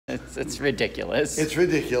It's ridiculous. It's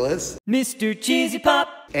ridiculous. Mr. Cheesy Pop.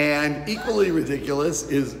 And equally ridiculous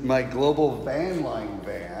is my Global Van Line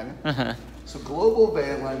van. So Global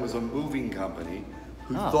Van Line was a moving company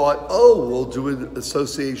who thought, oh, we'll do an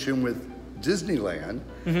association with Disneyland.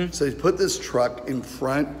 So they put this truck in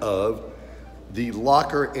front of the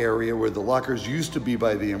locker area where the lockers used to be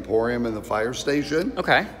by the Emporium and the fire station.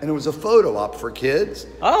 Okay. And it was a photo op for kids.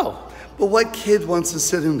 Oh. But what kid wants to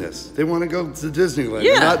sit in this? They want to go to Disneyland.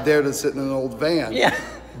 Yeah. They're not there to sit in an old van. Yeah.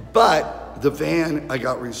 But the van, I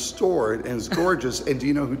got restored and it's gorgeous. And do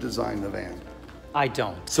you know who designed the van? I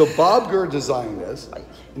don't. So Bob Gurr designed this.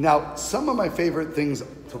 Now, some of my favorite things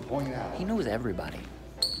to point out. He knows everybody.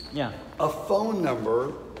 Yeah. A phone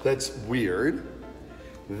number that's weird.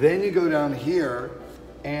 Then you go down here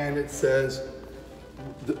and it says,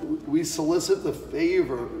 we solicit the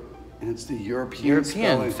favor, and it's the European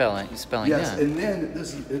spelling. Yeah. Yes, and then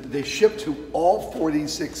they ship to all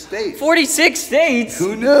 46 states. 46 states?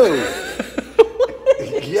 Who knew?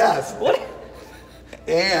 Yes. What?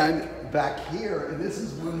 And back here, and this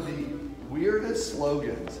is one of the weirdest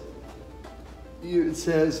slogans. It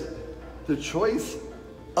says, the choice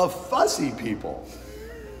of fussy people.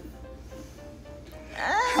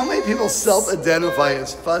 How many people self-identify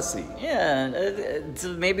as fussy? Yeah,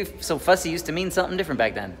 maybe so fussy used to mean something different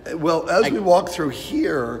back then. Well, as we walk through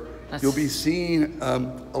here, you'll be seeing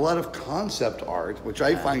a lot of concept art, which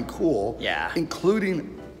I find cool. Yeah.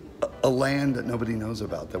 Including a land that nobody knows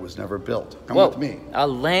about that was never built. Come with me. A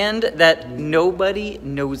land that nobody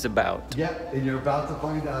knows about. Yep, and you're about to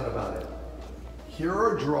find out about it. Here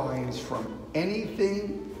are drawings from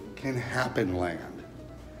Anything Can Happen Land.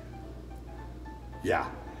 Yeah.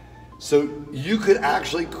 So you could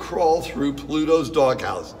actually crawl through Pluto's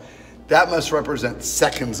doghouse. That must represent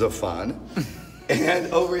seconds of fun.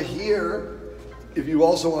 And over here, if you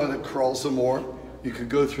also wanted to crawl some more, you could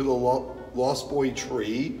go through the Lost Boy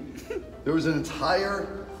tree. There was an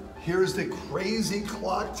entire, here's the crazy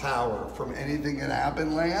clock tower from Anything Can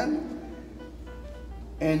Happen Land.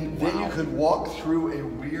 And then you could walk through a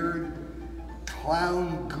weird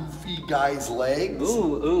clown goofy guy's legs.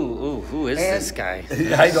 Ooh, who is this guy?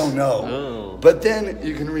 I don't know. Ooh. But then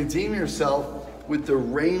you can redeem yourself with the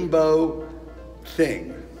rainbow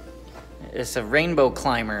thing. It's a rainbow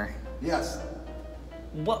climber. Yes.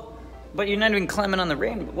 What? But you're not even climbing on the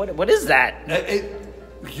rainbow. What is that?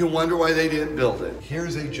 You wonder why they didn't build it.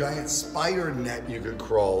 Here's a giant spider net you could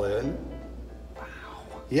crawl in. Wow.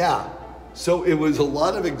 Yeah. So it was a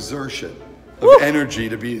lot of exertion of energy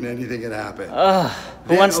to be in Anything Can Happen.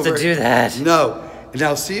 Who wants to do that? No.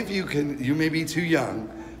 Now see if you can, you may be too young.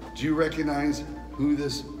 Do you recognize who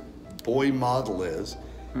this boy model is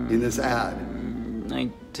in this ad? I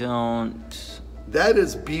don't. That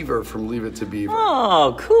is Beaver from Leave It to Beaver.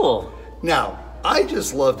 Oh, cool. Now, I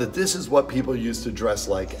just love that this is what people used to dress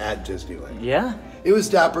like at Disneyland. Yeah? It was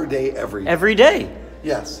Dapper Day every day. Every day?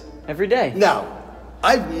 Yes. Every day? Now,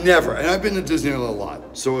 I've never, and I've been to Disneyland a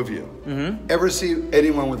lot, so have you, ever see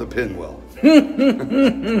anyone with a pinwheel?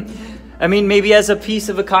 I mean, maybe as a piece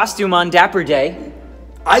of a costume on Dapper Day.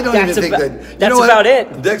 I don't even think that. That's about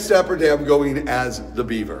it. Next Dapper Day, I'm going as the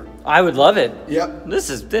Beaver. I would love it. Yep. This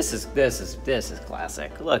is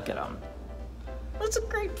classic. Look at him. That's a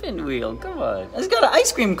great pinwheel. Come on. It's got an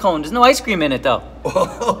ice cream cone. There's no ice cream in it though.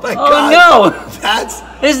 Oh my God.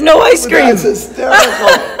 No! There's no ice cream. That's hysterical.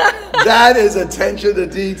 That is attention to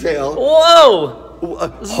detail. Whoa!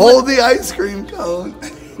 Hold the ice cream cone.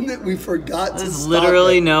 We forgot to There's stop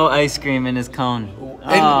literally it. no ice cream in his cone.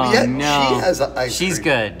 And yet no. she has an ice She's cream.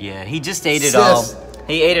 good. Yeah, he just ate it all.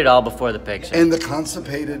 He ate it all before the picture. And the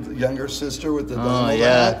constipated younger sister with the donut.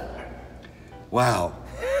 Yeah. Wow.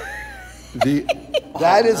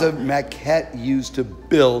 That is a maquette used to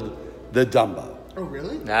build the Dumbo. Oh,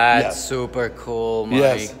 really? That's super cool, Mike.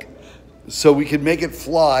 Yes. So we could make it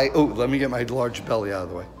fly. Oh, let me get my large belly out of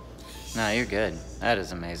the way. No, you're good. That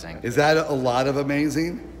is amazing. Is that a lot of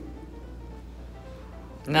amazing?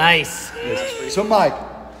 Nice. So Mike,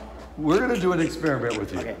 we're going to do an experiment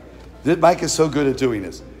with you. Okay. Mike is so good at doing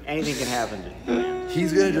this. Anything can happen.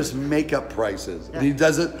 He's going to just make up prices. And he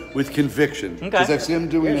does it with conviction. Okay. Because I've seen him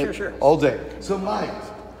doing Yeah, it sure. all day. So Mike,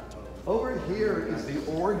 over here is the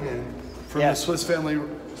organ from the Swiss Family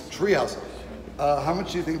Treehouse. How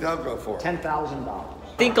much do you think that'll go for? $10,000.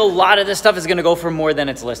 I think a lot of this stuff is going to go for more than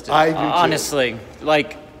it's listed. I do too. Honestly.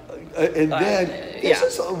 Like, And then, this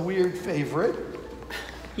is a weird favorite,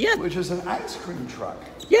 yeah. which is an ice cream truck.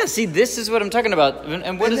 Yeah, see, this is what I'm talking about.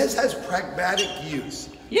 And what And is this has pragmatic use.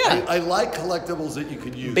 Yeah. I like collectibles that you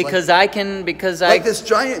could use. because like I this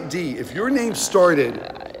giant D. If your name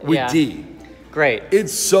started with yeah. D, Great.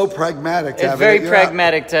 It's so pragmatic to It's have very it at your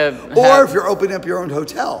pragmatic to house. Or if you're opening up your own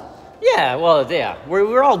hotel. Yeah, well, yeah.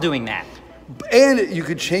 We're all doing that. And you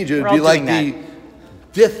could change it. It'd We're be all like doing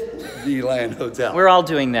the Disneyland Hotel. We're all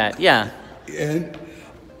doing that, yeah. And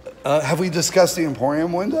have we discussed the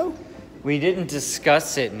Emporium window? We didn't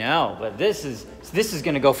discuss it, no, but this is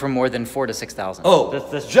going to go for more than 4,000 to 6,000.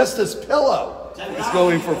 Oh, just this pillow is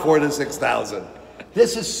going for 4,000 to 6,000.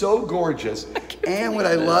 This is so gorgeous. And what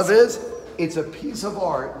I love is it's a piece of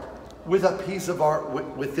art with a piece of art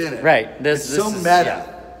within it. Right. It's so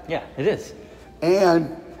meta. Yeah, it is.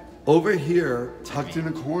 And over here, tucked in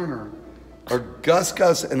a corner, are Gus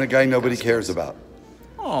Gus and the guy nobody cares about.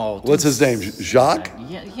 Oh. What's his name? Jacques?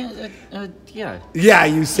 Yeah. Yeah,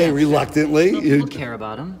 you say reluctantly. People care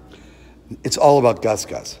about him. It's all about Gus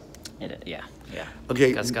Gus. Yeah.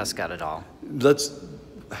 Okay. Gus got it all. Let's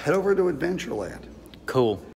head over to Adventureland. Cool.